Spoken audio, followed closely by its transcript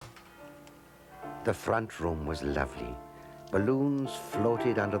The front room was lovely. Balloons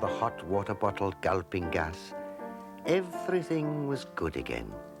floated under the hot water bottle gulping gas. Everything was good again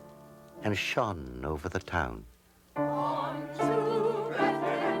and shone over the town. On to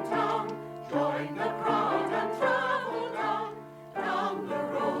Bethlehem town, join the crowd and travel down the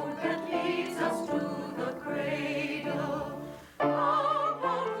road that leads us to the cradle. Come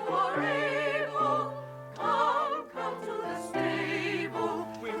on who are able, come to the stable,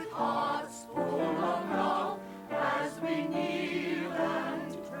 with hearts full of love as we kneel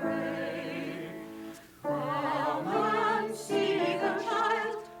and pray. Come and see the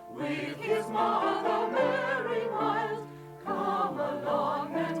child with his mother Mary mild. Come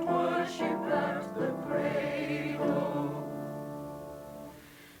along and worship at the cradle.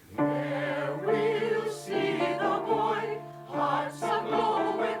 There we'll see the boy, hearts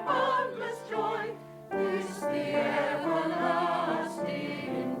aglow with boundless joy. This the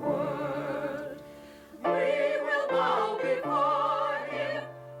everlasting word. We will bow before him.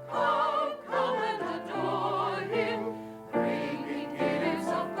 Come and adore him. Bringing gifts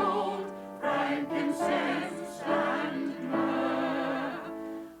of gold, frankincense and myrrh.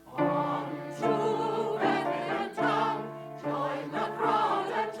 On to Bethlehem town, join the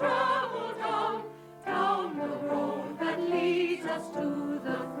crowd and travel down the road that leads us to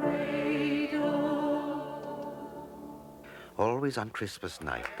the cradle. Always on Christmas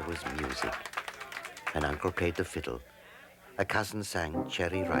night there was music. An uncle played the fiddle. A cousin sang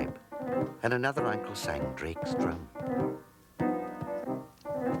Cherry Ripe. And another uncle sang Drake's Drum.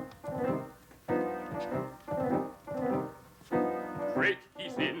 Drake,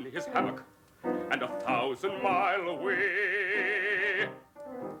 he's in his hammock, and 1,000 mile away.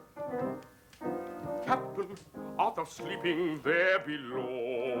 Captain, art thou sleeping there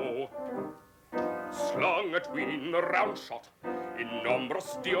below? Slung atween the round shot in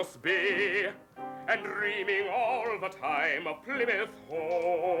Nombros Dios Bay, and dreaming all the time of Plymouth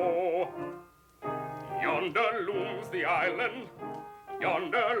Hoe. Yonder looms the island,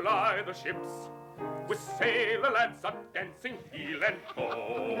 yonder lie the ships, with sailor lads a dancing heel and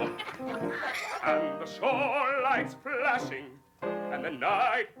toe. And the shore lights flashing, and the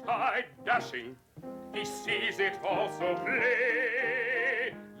night tide dashing, he sees it all so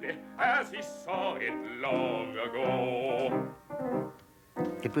plainly as he saw it long ago.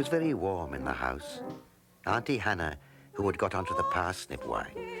 It was very warm in the house. Auntie Hannah, who had got onto the parsnip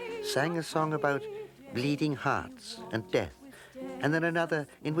wine, sang a song about bleeding hearts and death, and then another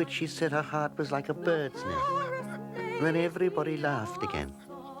in which she said her heart was like a bird's nest. And then everybody laughed again.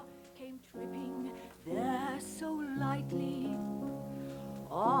 Came tripping there so lightly,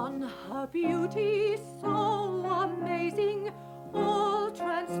 on her beauty so amazing, all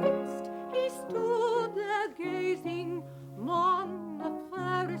transfixed he stood there gazing. Among the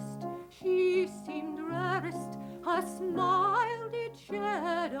fairest she seemed rarest, her smile did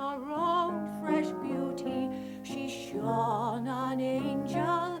shed her own fresh beauty. She shone an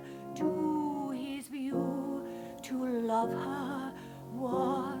angel to his view. To love her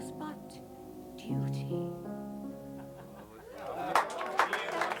was but duty.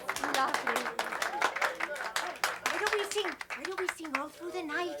 Lovely. Why don't we sing all through the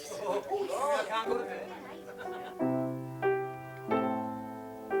night? I can't go to bed.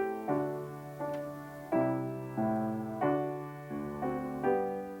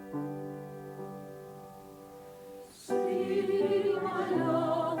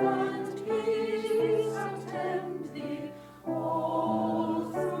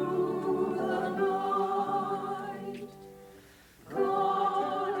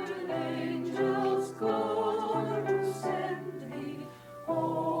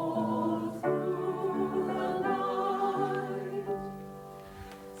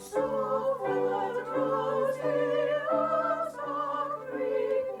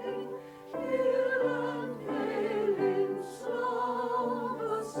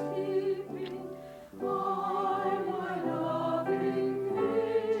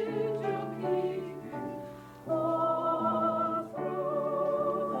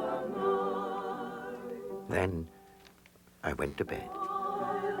 Then I went to bed.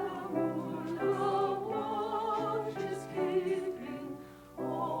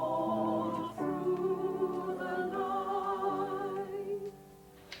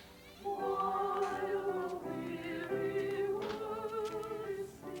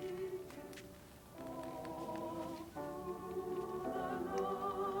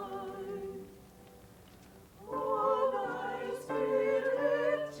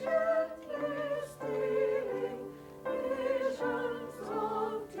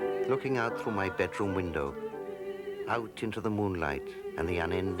 Looking out through my bedroom window, out into the moonlight and the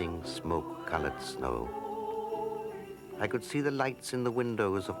unending smoke-colored snow. I could see the lights in the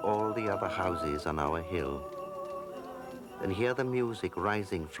windows of all the other houses on our hill and hear the music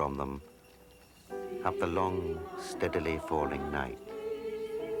rising from them up the long, steadily falling night.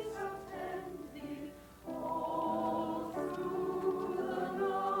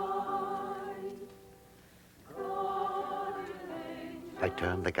 I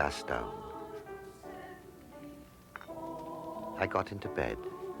turned the gas down. I got into bed.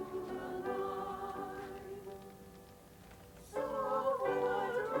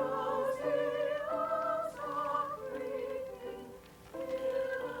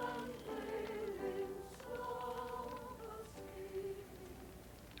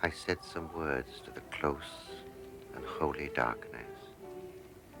 I said some words to the close and holy darkness,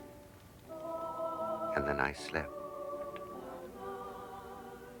 and then I slept.